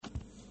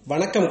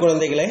வணக்கம்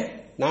குழந்தைகளே,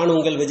 நான்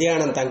உங்கள்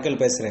விஜயானந்த் அங்கிள்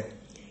பேசுகிறேன்.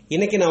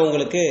 இன்னைக்கு நான்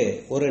உங்களுக்கு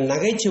ஒரு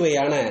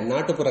நகைச்சுவையான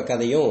நாட்டுப்புற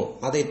கதையும்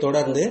அதை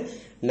தொடர்ந்து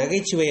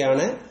நகைச்சுவையான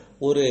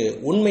ஒரு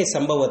உண்மை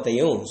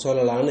சம்பவத்தையும்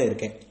சொல்லலான்னு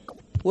இருக்கேன்.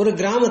 ஒரு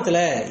கிராமத்தில்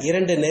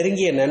 2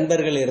 நெருங்கிய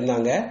நண்பர்கள்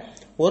இருந்தாங்க.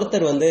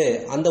 ஒருத்தர்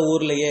அந்த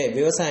ஊர்லேயே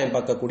விவசாயம்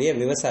பார்க்கக்கூடிய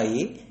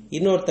விவசாயி,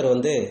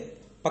 இன்னொருத்தர்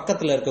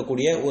பக்கத்தில்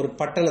இருக்கக்கூடிய ஒரு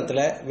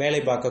பட்டணத்தில்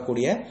வேலை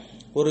பார்க்கக்கூடிய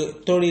ஒரு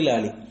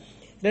தொழிலாளி.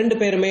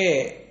 2 பேருமே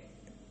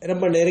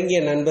ரொம்ப நெருங்கிய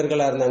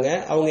நண்பர்களாக இருந்தாங்க.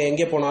 அவங்க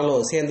எங்கே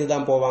போனாலும் சேர்ந்து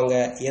தான் போவாங்க.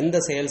 எந்த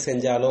செயல்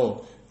செஞ்சாலும்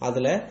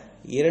அதில்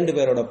 2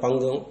 பேரோட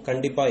பங்கும்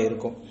கண்டிப்பாக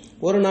இருக்கும்.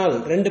 ஒரு நாள்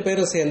 2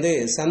 பேரும் சேர்ந்து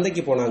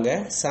சந்தைக்கு போனாங்க.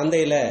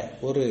 சந்தையில்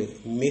ஒரு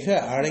மிக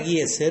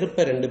அழகிய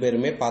செருப்பை 2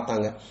 பேருமே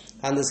பார்த்தாங்க.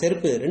 அந்த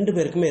செருப்பு 2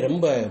 பேருக்குமே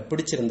ரொம்ப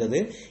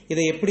பிடிச்சிருந்தது.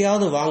 இதை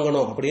எப்படியாவது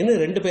வாங்கணும் அப்படின்னு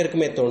 2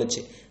 பேருக்குமே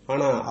தோணுச்சு.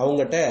 ஆனால்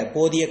அவங்ககிட்ட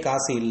போதிய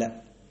காசு இல்லை.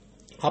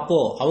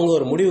 அப்போது அவங்க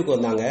ஒரு முடிவுக்கு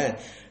வந்தாங்க.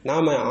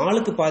 நாம்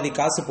ஆளுக்கு பாதி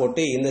காசு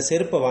போட்டு இந்த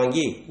செருப்பை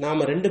வாங்கி நாம்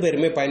 2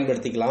 பேருமே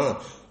பயன்படுத்திக்கலாம்.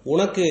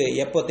 உனக்கு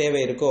எப்போ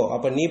தேவை இருக்கோ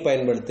அப்போ நீ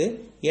பயன்படுத்து,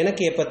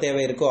 எனக்கு எப்போ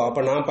தேவை இருக்கோ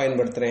அப்போ நான்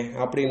பயன்படுத்துகிறேன்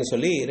அப்படின்னு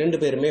சொல்லி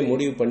 2 பேருமே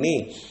முடிவு பண்ணி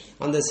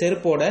அந்த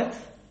செருப்போட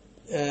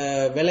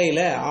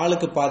விலையில்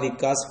ஆளுக்கு பாதி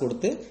காசு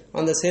கொடுத்து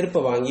அந்த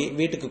செருப்பை வாங்கி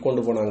வீட்டுக்கு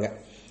கொண்டு போனாங்க.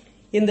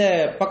 இந்த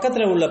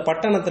பக்கத்தில் உள்ள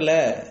பட்டணத்தில்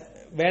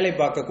வேலை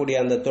பார்க்கக்கூடிய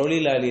அந்த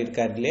தொழிலாளி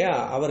இருக்கார் இல்லையா,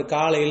 அவர்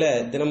காலையில்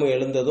தினமும்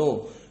எழுந்ததும்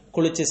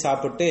குளிச்சு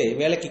சாப்பிட்டு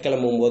வேலைக்கு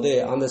கிளம்பும் போது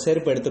அந்த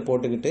செருப்பு எடுத்து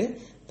போட்டுக்கிட்டு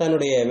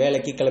தன்னுடைய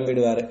வேலைக்கு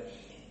கிளம்பிடுவார்.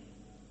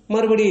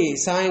 மறுபடி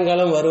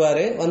சாயங்காலம்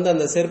வருவார்.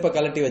 அந்த செருப்பை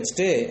கலட்டி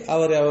வச்சுட்டு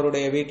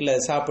அவருடைய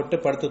வீட்டில் சாப்பிட்டு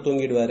படுத்து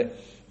தூங்கிடுவார்.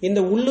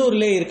 இந்த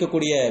உள்ளூர்லேயே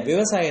இருக்கக்கூடிய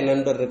விவசாய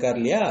நண்பர் இருக்கார்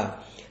இல்லையா,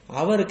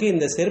 அவருக்கு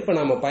இந்த செருப்பை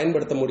நாம்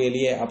பயன்படுத்த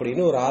முடியலையே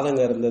அப்படின்னு ஒரு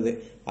ஆதங்கம் இருந்தது.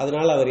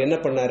 அதனால அவர் என்ன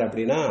பண்ணார்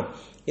அப்படின்னா,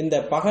 இந்த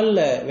பகல்ல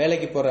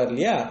வேலைக்கு போறார்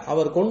இல்லையா,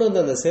 அவர் கொண்டு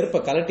வந்து அந்த செருப்பை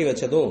கலட்டி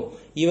வச்சதும்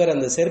இவர்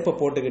அந்த செருப்பை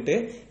போட்டுக்கிட்டு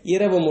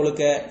இரவு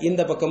முழுக்க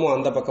இந்த பக்கமும்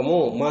அந்த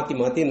பக்கமும் மாத்தி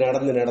மாத்தி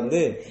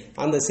நடந்து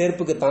அந்த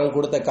செருப்புக்கு தான்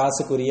கொடுத்த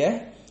காசுக்குரிய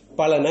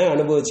பலனை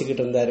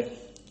அனுபவிச்சுக்கிட்டு இருந்தாரு.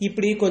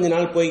 இப்படி கொஞ்ச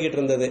நாள் போய்கிட்டு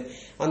இருந்தது.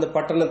 அந்த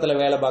பட்டணத்துல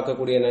வேலை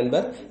பார்க்கக்கூடிய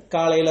நண்பர்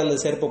காலையில அந்த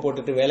செருப்பை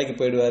போட்டுட்டு வேலைக்கு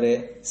போயிடுவாரு.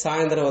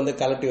 சாயந்தரம்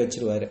கலட்டி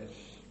வச்சிருவாரு.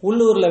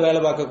 உள்ளூர்ல வேலை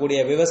பார்க்கக்கூடிய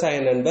விவசாய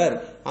நண்பர்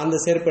அந்த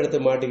செருப்பு எடுத்து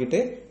மாட்டிக்கிட்டு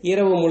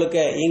இரவு முழுக்க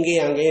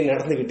இங்கேயும் அங்கேயும்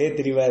நடந்துகிட்டே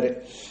திரிவாரு.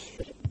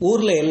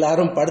 ஊர்ல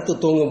எல்லாரும் படுத்து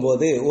தூங்கும்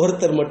போது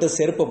ஒருத்தர் மட்டும்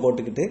செருப்பை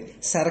போட்டுக்கிட்டு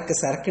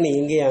சரக்குன்னு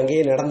இங்கேயும்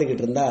அங்கேயும்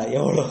நடந்துகிட்டு இருந்தா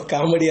எவ்வளோ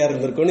காமெடியா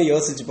இருந்திருக்கும்னு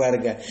யோசிச்சு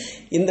பாருங்க.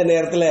 இந்த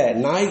நேரத்துல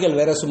நாய்கள்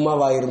வேற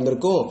சும்மாவா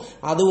இருந்திருக்கும்,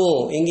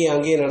 அதுவும் இங்கேயும்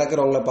அங்கேயும்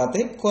நடக்கிறவங்கள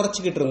பார்த்து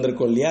குறைச்சிக்கிட்டு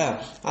இருந்திருக்கும் இல்லையா.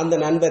 அந்த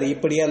நண்பர்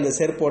இப்படியே அந்த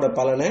செருப்போட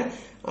பலனை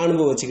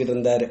அனுபவிச்சுக்கிட்டு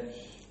இருந்தாரு.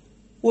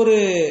 ஒரு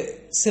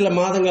சில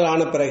மாதங்கள்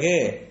ஆன பிறகு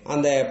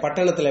அந்த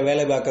பட்டணத்தில்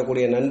வேலை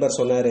பார்க்கக்கூடிய நண்பர்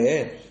சொன்னாரு,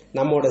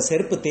 நம்மோட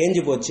செருப்பு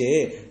தேஞ்சு போச்சு,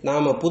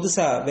 நாம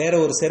புதுசா வேற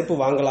ஒரு செருப்பு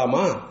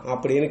வாங்கலாமா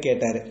அப்படின்னு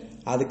கேட்டாரு.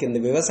 அதுக்கு இந்த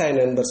விவசாய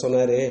நண்பர்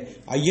சொன்னாரு,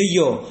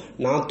 ஐயோ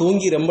நான்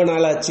தூங்கி ரொம்ப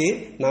நாளாச்சு,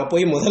 நான்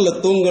போய் முதல்ல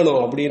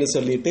தூங்கணும் அப்படின்னு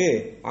சொல்லிட்டு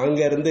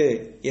அங்கிருந்து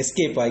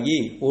எஸ்கேப் ஆகி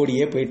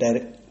ஓடியே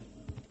போயிட்டாரு.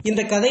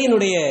 இந்த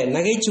கதையினுடைய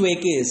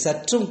நகைச்சுவைக்கு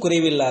சற்றும்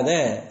குறைவில்லாத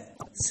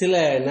சில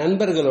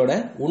நண்பர்களோட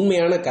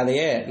உண்மையான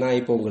கதையை நான்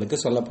இப்போ உங்களுக்கு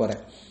சொல்ல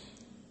போறேன்.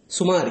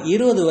 சுமார்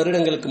 20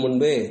 வருடங்களுக்கு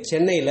முன்பு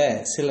சென்னையில்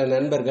சில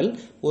நண்பர்கள்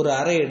ஒரு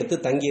அறை எடுத்து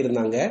தங்கி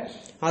இருந்தாங்க.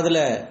 அதில்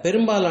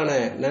பெரும்பாலான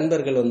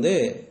நண்பர்கள்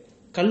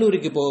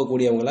கல்லூரிக்கு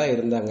போகக்கூடியவங்களா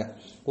இருந்தாங்க.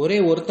 ஒரே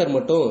ஒருத்தர்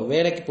மட்டும்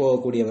வேலைக்கு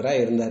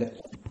போகக்கூடியவராக இருந்தார்.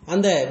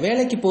 அந்த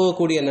வேலைக்கு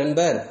போகக்கூடிய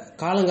நண்பர்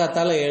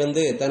காலங்காத்தால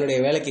எழுந்து தன்னுடைய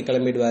வேலைக்கு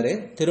கிளம்பிடுவார்.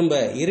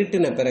 திரும்ப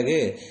இருட்டின பிறகு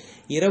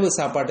இரவு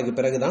சாப்பாட்டுக்கு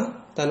பிறகுதான்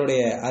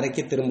தன்னுடைய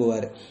அறைக்கு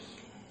திரும்புவார்.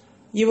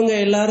 இவங்க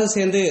எல்லாரும்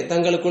சேர்ந்து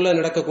தங்களுக்குள்ள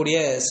நடக்கக்கூடிய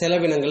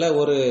செலவினங்களை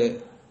ஒரு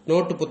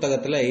நோட்டு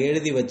புத்தகத்தில்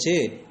எழுதி வச்சு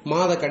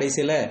மாத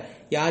கடைசியில்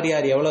யார்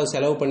யார் எவ்வளோ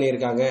செலவு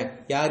பண்ணியிருக்காங்க,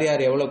 யார்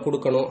யார் எவ்வளோ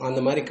கொடுக்கணும், அந்த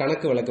மாதிரி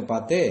கணக்கு வழக்கு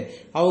பார்த்து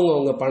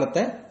அவங்கவுங்க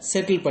பணத்தை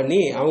செட்டில் பண்ணி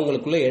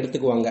அவங்களுக்குள்ள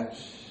எடுத்துக்குவாங்க.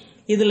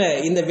 இதில்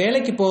இந்த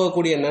வேலைக்கு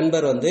போகக்கூடிய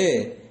நண்பர்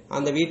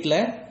அந்த வீட்டில்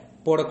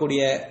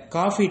போடக்கூடிய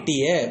காஃபி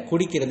டீயை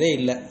குடிக்கிறதே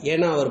இல்லை.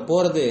 ஏன்னா அவர்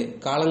போறது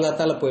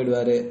காலங்காத்தால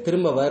போயிடுவாரு,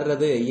 திரும்ப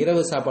வர்றது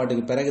இரவு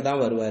சாப்பாட்டுக்கு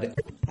பிறகுதான் வருவாரு.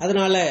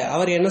 அதனால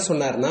அவர் என்ன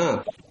சொன்னார்னா,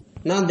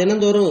 நான்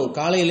தினந்தோறும்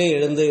காலையிலே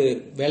எழுந்து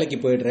வேலைக்கு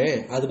போயிடுறேன்,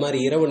 அது மாதிரி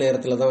இரவு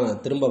நேரத்துல தான்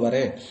திரும்ப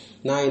வரேன்,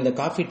 நான் இந்த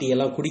காஃபி டீ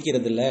எல்லாம்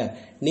குடிக்கிறது இல்லை,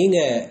 நீங்க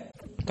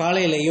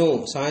காலையிலையும்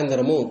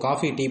சாயந்தரமும்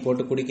காஃபி டீ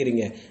போட்டு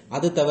குடிக்கிறீங்க,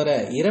 அது தவிர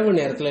இரவு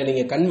நேரத்தில்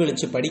நீங்கள் கண்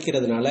விழிச்சு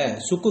படிக்கிறதுனால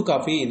சுக்கு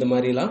காஃபி இந்த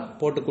மாதிரிலாம்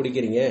போட்டு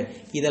குடிக்கிறீங்க,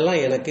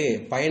 இதெல்லாம் எனக்கு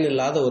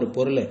பயனில்லாத ஒரு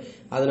பொருள்.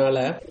 அதனால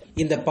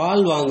இந்த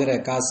பால் வாங்குற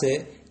காசு,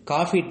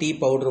 காஃபி டீ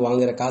பவுடர்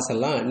வாங்குற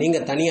காசெல்லாம்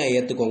நீங்கள் தனியாக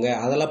ஏற்றுக்கோங்க,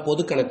 அதெல்லாம்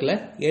பொது கணக்கில்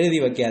எழுதி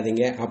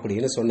வைக்காதீங்க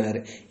அப்படின்னு சொன்னார்.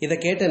 இதை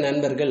கேட்ட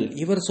நண்பர்கள்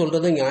இவர்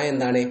சொல்றது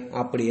நியாயம்தானே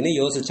அப்படின்னு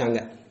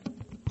யோசிச்சாங்க.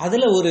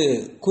 அதில் ஒரு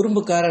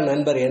குறும்புக்கார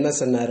நண்பர் என்ன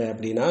சொன்னார்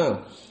அப்படின்னா,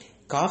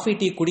 காஃபி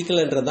டீ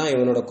குடிக்கலன்றதான்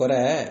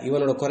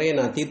இவனோட குறையை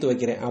நான் தீர்த்து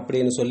வைக்கிறேன்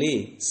அப்படின்னு சொல்லி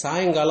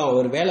சாயங்காலம்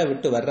அவர் வேலை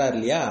விட்டு வர்றாரு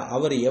இல்லையா,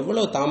 அவர்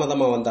எவ்வளவு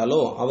தாமதமா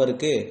வந்தாலும்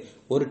அவருக்கு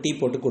ஒரு டீ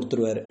போட்டு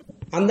கொடுத்துருவாரு.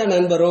 அந்த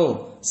நண்பரும்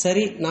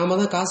சரி நாம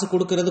தான் காசு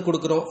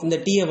கொடுக்குறோம், இந்த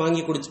டீயை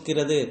வாங்கி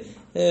குடிக்கிறது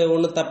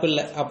ஒன்றும்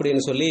தப்பில்லை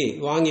அப்படின்னு சொல்லி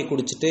வாங்கி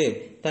குடிச்சிட்டு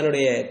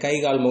தன்னுடைய கை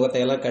கால் முகத்தை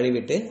எல்லாம்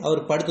கழுவிட்டு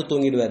அவர் படுத்து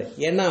தூங்கிடுவார்.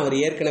 ஏன்னா அவர்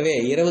ஏற்கனவே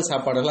இரவு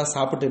சாப்பாடெல்லாம்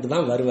சாப்பிட்டுட்டு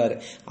தான் வருவார்.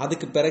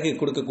 அதுக்கு பிறகு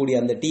கொடுக்கக்கூடிய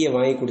அந்த டீயை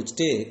வாங்கி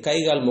குடிச்சிட்டு கை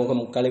கால்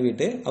முகம்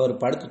கழுவிட்டு அவர்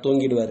படுத்து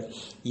தூங்கிடுவார்.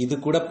 இது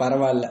கூட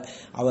பரவாயில்ல.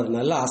 அவர்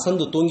நல்லா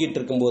அசந்து தூங்கிட்டு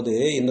இருக்கும்போது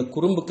இந்த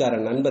குறும்புக்கார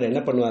நண்பர்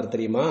என்ன பண்ணுவார்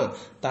தெரியுமா?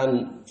 தான்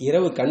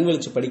இரவு கண்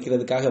விழிச்சு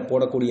படிக்கிறதுக்காக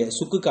போடக்கூடிய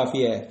சுக்கு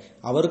காஃபியை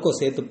அவருக்கும்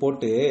சேர்த்து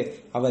போட்டு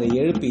அவரை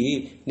எழுப்பி,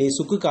 நீ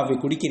சுக்கு காஃபி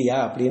குடிக்கிறியா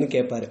அப்படின்னு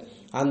கேட்பாரு.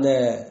 அந்த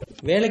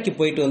வேலைக்கு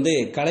போயிட்டு வந்து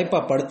களைப்பா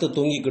படுத்து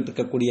தூங்கிக்கிட்டு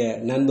இருக்கக்கூடிய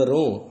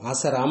நண்பரும்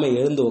அசராம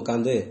எழுந்து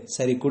உட்காந்து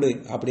சரி குடு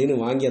அப்படின்னு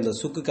வாங்கி அந்த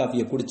சுக்கு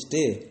காஃபியை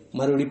குடிச்சிட்டு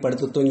மறுபடியும்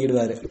படுத்து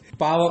தூங்கிடுவாரு.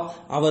 பாவம்,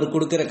 அவர்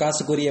கொடுக்கிற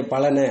காசுக்குரிய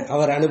பலனை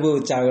அவர்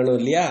அனுபவிச்சாகணும்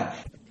இல்லையா?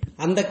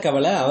 அந்த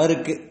கவலை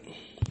அவருக்கு.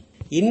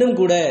 இன்னும்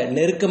கூட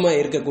நெருக்கமாக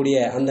இருக்கக்கூடிய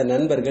அந்த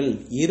நண்பர்கள்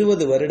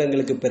 20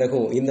 வருடங்களுக்கு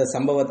பிறகும் இந்த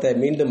சம்பவத்தை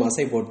மீண்டும்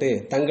அசை போட்டு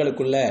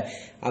தங்களுக்குள்ள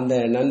அந்த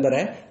நண்பரை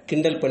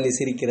கிண்டல் பண்ணி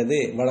சிரிக்கிறது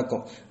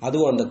வழக்கம்.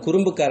 அதுவும் அந்த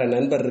குறும்புக்கார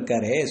நண்பர்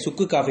இருக்காரே,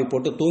 சுக்கு காஃபி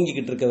போட்டு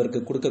தூங்கிக்கிட்டு இருக்கவருக்கு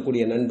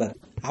கொடுக்கக்கூடிய நண்பர்,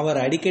 அவர்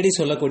அடிக்கடி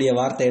சொல்லக்கூடிய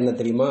வார்த்தை என்ன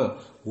தெரியுமா?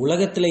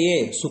 உலகத்திலேயே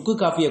சுக்கு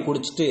காஃபியை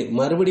குடிச்சிட்டு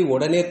மறுபடி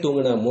உடனே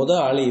தூங்கின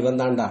ஆளு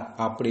இவன் தாண்டா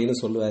அப்படின்னு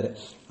சொல்லுவாரு.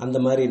 அந்த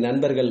மாதிரி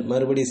நண்பர்கள்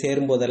மறுபடி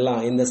சேரும்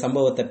போதெல்லாம் இந்த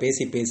சம்பவத்தை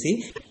பேசி பேசி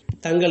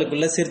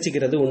தங்களுக்குள்ள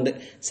சிரிச்சுக்கிறது உண்டு.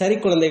 சரி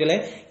குழந்தைகளே,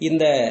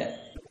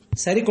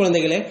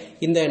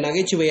 இந்த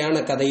நகைச்சுவையான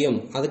கதையும்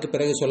அதுக்கு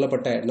பிறகு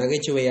சொல்லப்பட்ட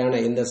நகைச்சுவையான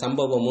இந்த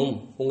சம்பவமும்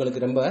உங்களுக்கு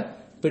ரொம்ப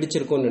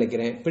பிடிச்சிருக்கும்னு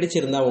நினைக்கிறேன்.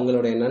 பிடிச்சிருந்தா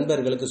உங்களுடைய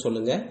நண்பர்களுக்கு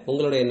சொல்லுங்க.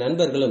 உங்களுடைய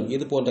நண்பர்களும்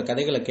இது போன்ற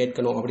கதைகளை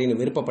கேட்கணும் அப்படின்னு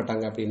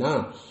விருப்பப்பட்டாங்க அப்படின்னா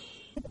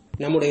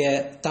நம்முடைய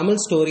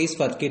தமிழ் ஸ்டோரிஸ்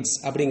ஃபார் கிட்ஸ்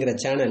அப்படிங்கிற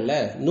சேனல்ல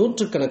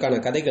நூற்றுக்கணக்கான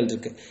கதைகள்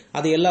இருக்கு.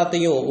 அது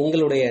எல்லாத்தையும்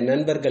உங்களுடைய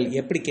நண்பர்கள்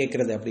எப்படி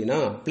கேட்கறது அப்படின்னா,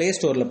 பிளே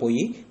ஸ்டோர்ல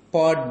போய்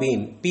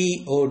பாட்பீன்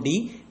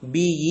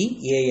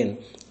PODBEAN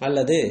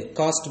அல்லது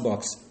காஸ்ட்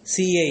பாக்ஸ்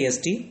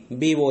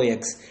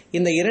CASTBOX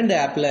இந்த 2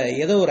 ஆப்ல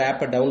ஏதோ ஒரு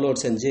ஆப்பை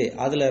டவுன்லோட் செஞ்சு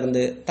அதுல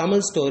இருந்து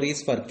தமிழ்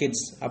ஸ்டோரிஸ் ஃபார்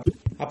கிட்ஸ்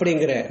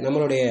அப்படிங்கிற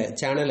நம்மளுடைய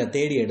சேனலை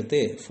தேடி எடுத்து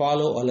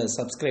ஃபாலோ அல்லது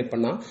சப்ஸ்கிரைப்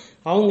பண்ணா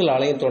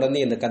அவங்களாலையும் தொடர்ந்து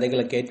இந்த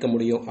கதைகளை கேட்க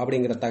முடியும்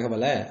அப்படிங்கிற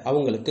தகவலை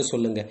அவங்களுக்கு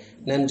சொல்லுங்க.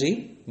 நன்றி,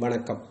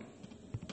 வணக்கம்.